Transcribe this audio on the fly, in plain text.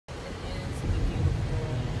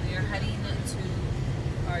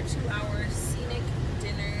our 2-hour scenic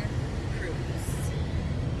dinner cruise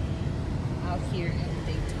out here in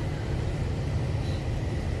Daytona.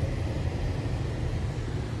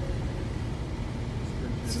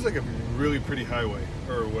 This is like a really pretty highway,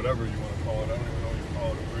 or whatever you want to call it. I don't even know what you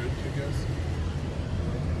call it, a bridge, I guess.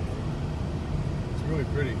 It's really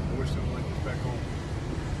pretty. I wish it was like this back home.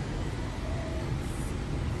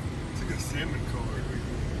 It's like a salmon color.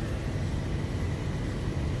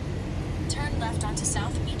 Turn left onto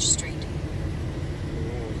South Beach Street.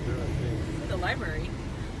 The library.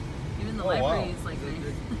 Even the library is like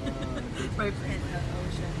nice. Right in the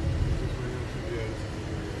ocean.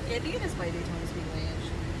 Yeah, I think it is by Daytona Speedway,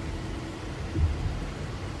 actually.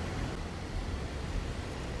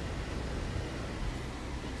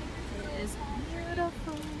 It is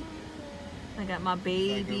beautiful. I got my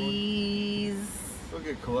babies. Look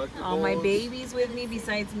at collectibles. All my babies with me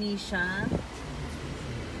besides Misha.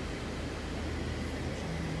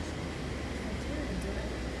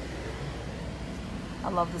 I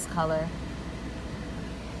love this color.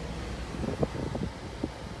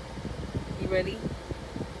 You ready?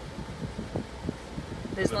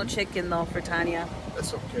 There's no chicken though for Tanya.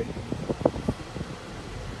 That's okay.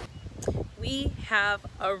 We have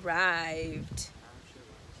arrived.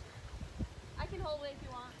 I can hold it if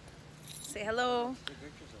you want. Say hello.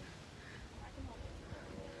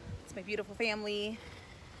 It's my beautiful family.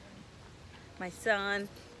 My son,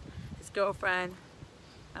 his girlfriend,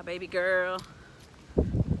 my baby girl.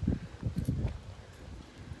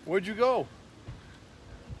 Where'd you go?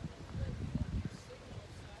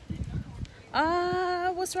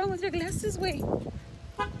 What's wrong with your glasses? Wait.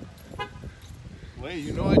 Wait,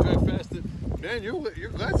 you know I drive fast. Man, your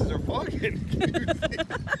glasses are fogging.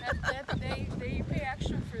 They pay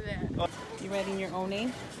extra for that. You writing your own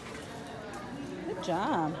name? Good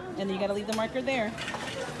job. And then you gotta leave the marker there.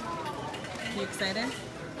 You excited?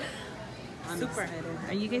 I'm super excited.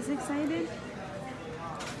 Are you guys excited?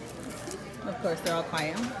 Of course, they're all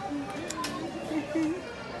quiet.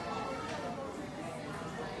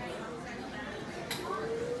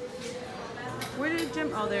 Where did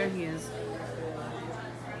Jim? Oh, there he is.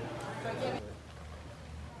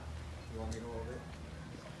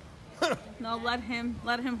 No, let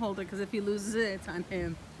him hold it, because if he loses it, it's on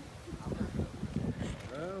him.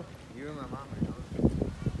 Well, you and my mom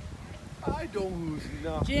are I don't lose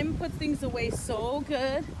enough. Jim puts things away so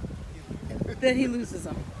good that he loses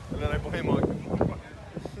them. And then I blame on you.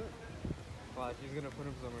 Well, she's gonna put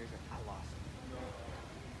him somewhere. He's like, I lost.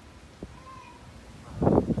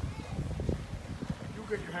 You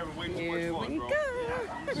guys are having way too Here much fun, we bro. go.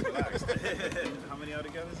 How many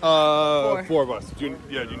altogether? Four of us. Do you need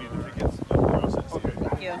the tickets? Okay.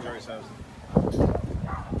 Thank you. Jerry's house.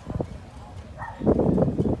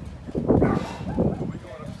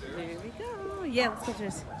 There we go. Yeah, let's go,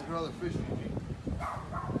 Jess. Another fish.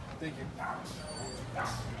 Thank you.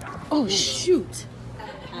 Oh, shoot.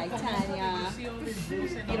 Hi, Tanya.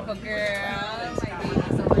 Beautiful girl. My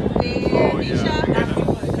baby's over there. Nisha.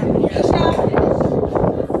 Nisha.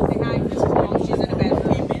 Say hi. This is mom. She's in the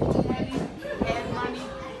bedroom. And money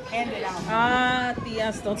handed out. Ah, Tia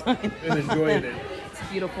still talking. And enjoying it. It's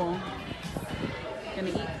beautiful. Gonna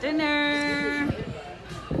eat dinner.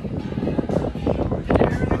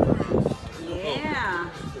 Yeah.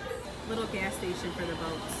 Little gas station for the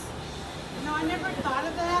boats. No, I never thought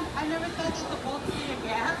of that. I never thought that the boats needed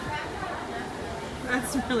gas.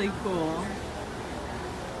 That's really cool.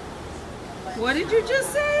 What did you just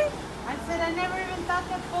say? I said I never even thought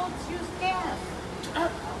that boats use gas.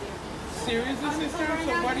 Seriously, sister?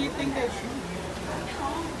 So why do you think that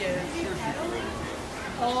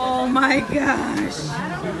Oh my gosh.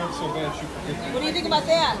 She looks so bad, she forgets. What do you think about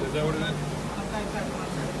that? Is that what it is?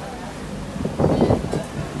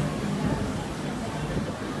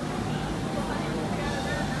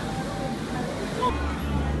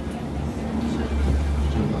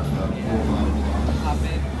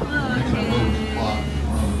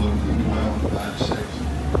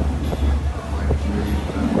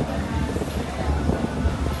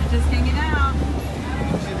 Just hanging out.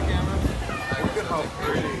 see the camera? Look at how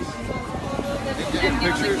pretty. Jim,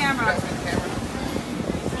 get on the camera.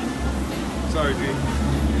 Sorry, G.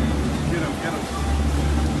 Get him, get him.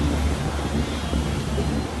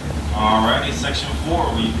 Alrighty, section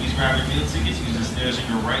 4. Will you please grab your meal tickets? Use the stairs in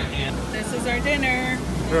your right hand. This is our dinner.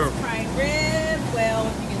 Sure. Prime rib. Well,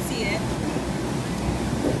 if you can see it.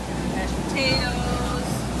 Mashed potatoes,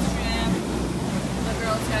 shrimp. The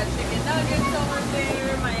girls got chicken nuggets over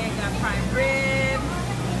there. My aunt got prime rib.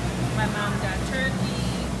 My mom got turkey.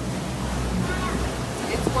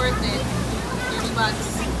 It's worth it. $30.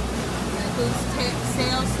 It includes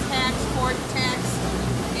sales tax, port tax,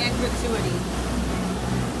 and gratuity.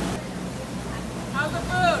 How's the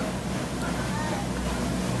food?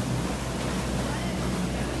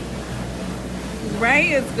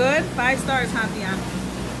 Right? It's good? 5 stars, Hantia.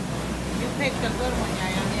 You picked a good one,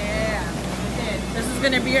 Yaya. Yeah. You did. This is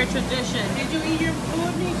going to be our tradition. Did you eat your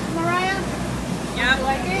food, Mariah? Yep. You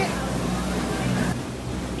like it?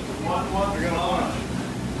 I got a bunch.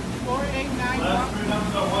 4, 8, 9, 1. Last 3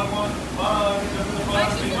 numbers are 1, 1, 5. Except for the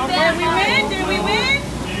 5. Did we win? Did we win?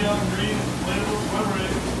 Neon, green, label, whoever it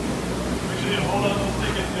is. Make sure you hold on those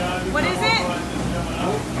tickets, guys. What is it? I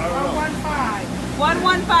don't know. 1, 5.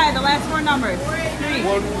 115, the last 4 numbers. 3.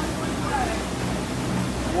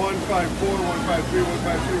 154, 153,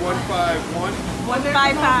 153, 151.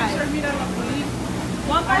 155.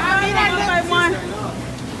 151.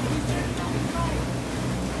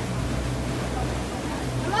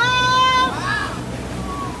 Hello?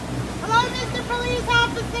 Hello, Mr. Police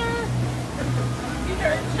Officer.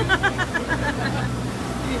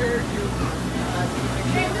 He heard you.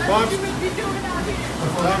 Mom's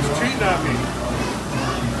cheating on me.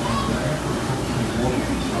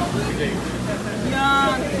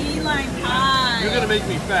 Young key line pie. You're gonna make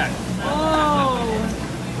me fat. Oh.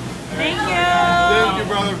 Thank you. Thank you,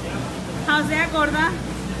 brother. How's that, gorda?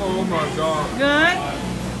 Oh my God. Good?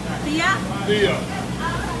 Tia? Thea,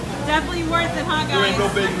 Definitely worth it, huh, there ain't no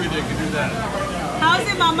guys? bakery that can do that. How's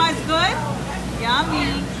it, Mama? It's good?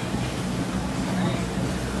 Yummy.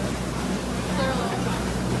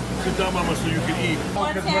 Sit down, Mama, so you can eat.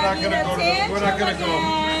 What's Because we're not gonna go. We're not gonna go.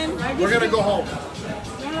 We're gonna go home.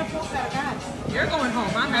 You're going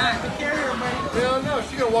home. I'm not. Hell no,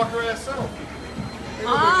 she's gonna walk her ass out. Ain't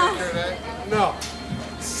nobody take care of that. No,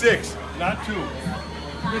 6, not 2.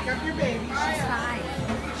 Pick up your baby. She's fine.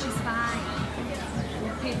 She's fine.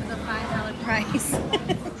 We'll pay for the $5 price.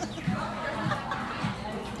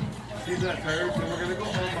 She's not tired, so we're gonna go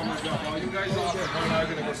home. I'm gonna drop all you guys off. Her and I are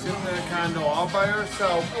gonna go sit in that condo all by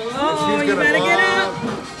herself. Oh, And you better get up.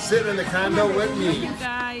 Sitting in the condo with me. You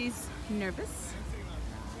guys nervous?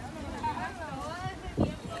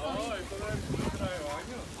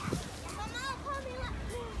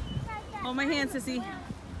 Hold my hand, sissy.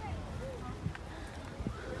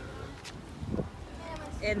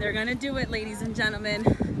 And they're gonna do it, ladies and gentlemen.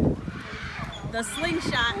 The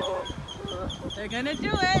slingshot. They're gonna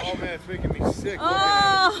do it. Oh man, it's making me sick.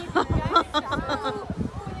 Oh!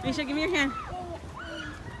 Misha, give me your hand.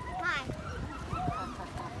 Why?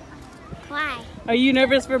 Why? Are you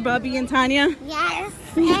nervous for Bubby and Tanya? Yes,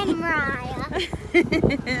 and Mariah.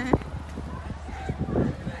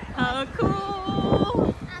 How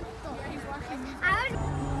cool! I'm sorry.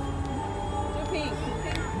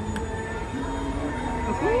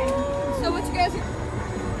 So what you guys are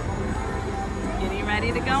getting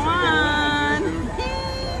ready to go on?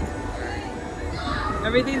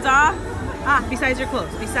 Everything's off? Ah, besides your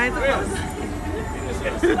clothes. Besides the clothes.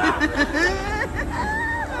 I'm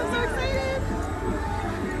so excited.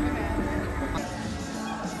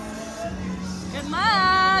 Good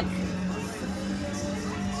luck.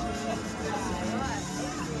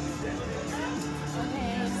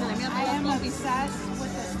 I am obsessed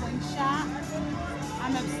with the slingshot.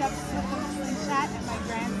 I'm obsessed with the slingshot and my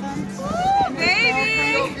grandson. And his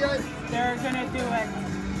Baby. girlfriend. They're gonna do it.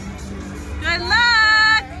 Good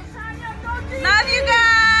luck. Love you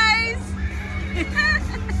guys.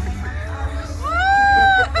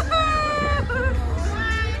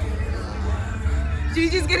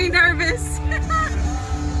 Gigi's getting nervous. I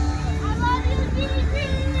love you, Gigi.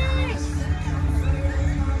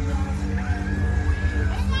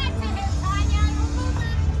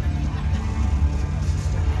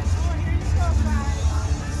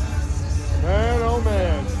 Man, oh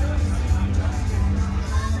man.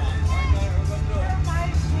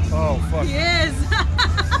 Oh fuck. He is.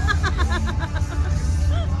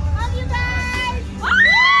 Love you guys.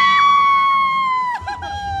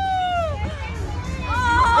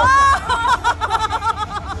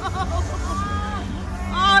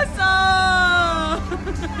 Awesome.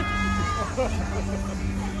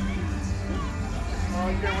 Oh, I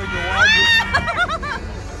can't wait to watch it.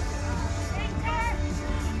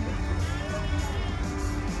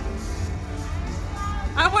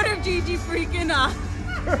 I wonder if Gigi freaking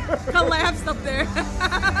collapsed up there.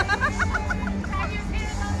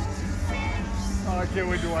 Oh, I can't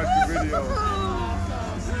wait to watch the video.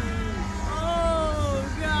 Oh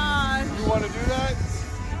God. You want to do that?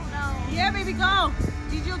 Yeah, baby, go.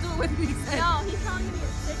 Gigi will do it with me. No, he's telling me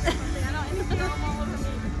it's sick or something. I don't interfere him all over me.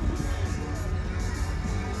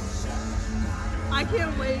 I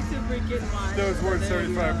can't wait to freaking watch. That was worth the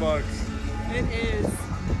video. $75. It is.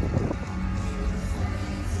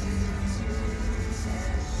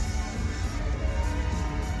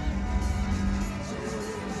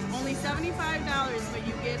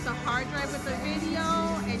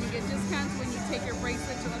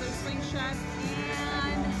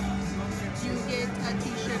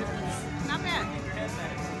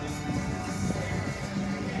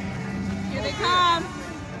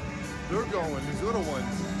 one. These little ones.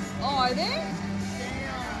 Oh, are they? Damn.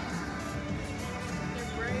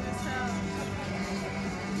 They're brave as hell.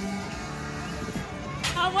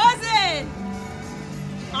 How was it?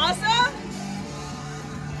 Awesome?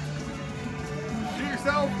 See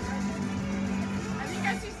yourself. I think I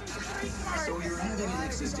see some street cars. So you're having an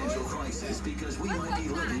existential crisis because we might be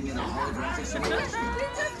living in a holographic simulation.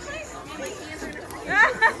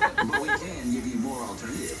 But we can give you more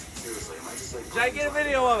alternatives. Seriously, am I just like... Should I get a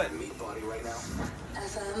video of it? Meat body right now?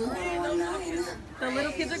 The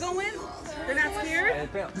little kids are going? They're not scared? And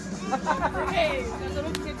Phil. Hey, the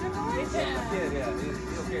little kids are going? Yeah,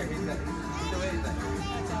 he's here. He's still in there.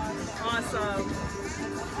 Awesome.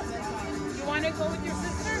 You want to go with your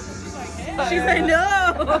sister? She's like, hey. She's like,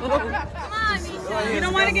 no. Come on, Misha. You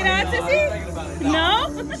don't want to get on, Sissy?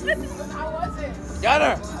 No? How was it? Got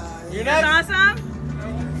her. You're next. That's awesome.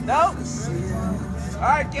 Nope. All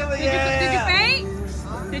right, Kelly. Did you faint?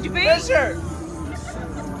 Did you faint? Fisher. You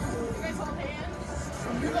guys hold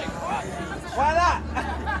hands? You're like, what? Why not?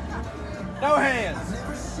 No hands.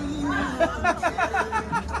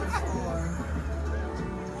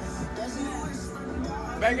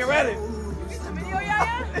 Make it ready. You get the video,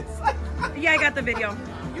 Yaya? Yeah, I got the video.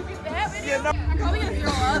 You get that video? Yeah, no. I'm probably going to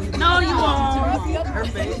throw up. No, you won't. Her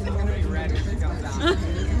face is gonna be red if she comes out.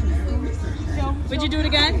 Would you do it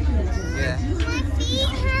again? Yeah. My feet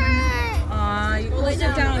hurt. You will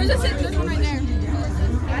sit down. This one right there.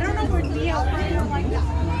 I don't know where Nia. I don't like that.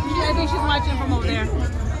 I think she's watching from over there.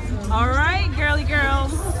 All right, girly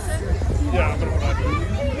girls. Yeah, I'm gonna put on.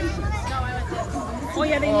 Oh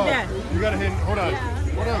yeah, they need that. You gotta hit. Hold on.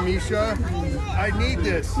 Hold on, Misha. I need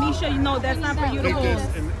this. Misha, you know that's not for you to Take hold.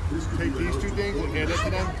 this and take these two things and hand it to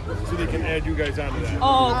them so they can add you guys onto that.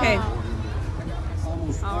 Oh, okay.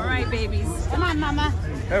 All right, babies. Come on, Mama.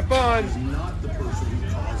 Have fun.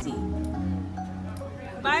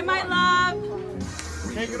 Bye, my love.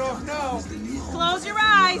 Take it off now. Close your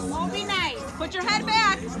eyes. Oh, be nice. Put your head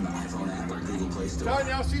back.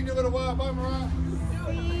 Tanya, I'll see you in a little while. Bye, Mariah.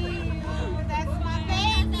 That's my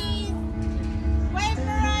baby. Wait,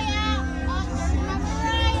 Mariah. Oh, there's my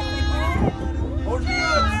Mariah. Hold me up.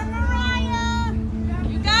 Mariah.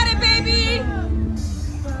 You got it, baby.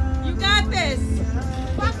 You got this.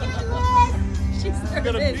 Bucket list. She's You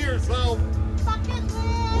gotta nervous. be yourself. Bucket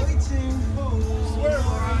list. Swear,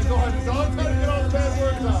 Mariah. Go ahead. So I'm trying to get all the bad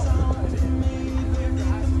words out.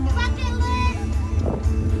 Bucket list.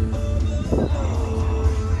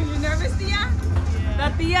 Are you nervous, Tia? The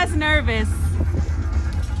Tia's nervous.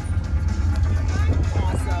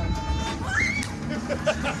 Awesome.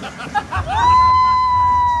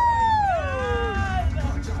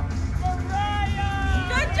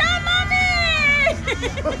 Good job, Mommy!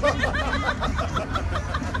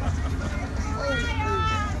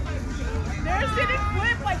 They're sitting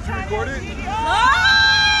flip like China. Record it? You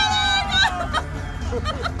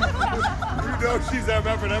know she's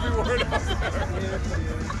MFing every word out there.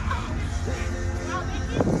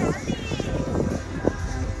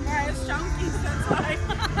 Alright, it's chunky, that's why.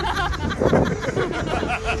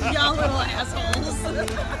 Y'all little assholes.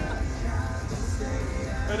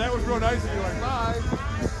 And that was real nice of you. Like, bye.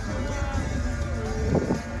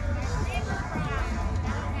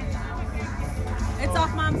 It's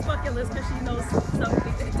off Mom's bucket list because she knows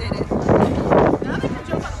somebody that did it. Now they can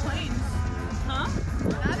jump on planes. Huh?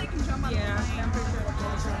 Now they can jump on Yeah, planes. I'm pretty sure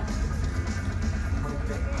that's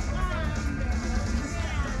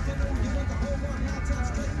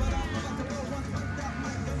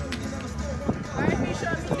Alright, Misha.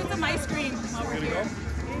 Let's get some ice cream over Gonna here. go?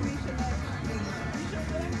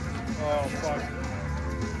 Oh, fuck.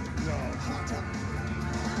 No.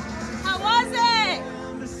 How was it?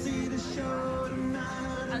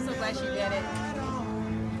 I'm so glad she did it.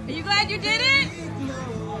 Are you glad you did it?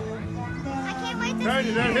 I can't wait to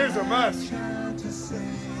Tanya, that here's a mess.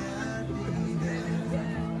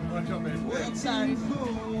 Watch out, man. Sorry.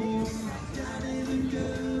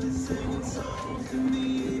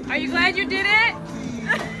 Are you glad you did it?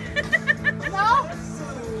 No.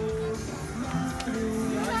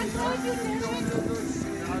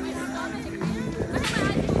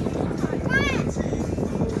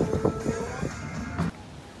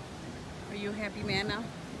 Are you a happy man now?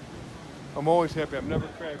 I'm always happy. I'm never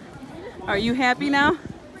crappy. Are you happy now?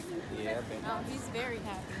 Yeah, baby. Oh, he's very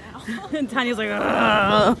happy now. And Tanya's like,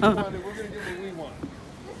 ugh. Tanya, we're gonna get what we want.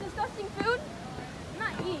 This disgusting food? I'm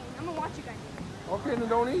not eating. I'm gonna watch you guys eat. Okay, then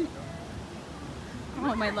don't eat.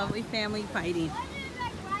 Oh, my lovely family fighting.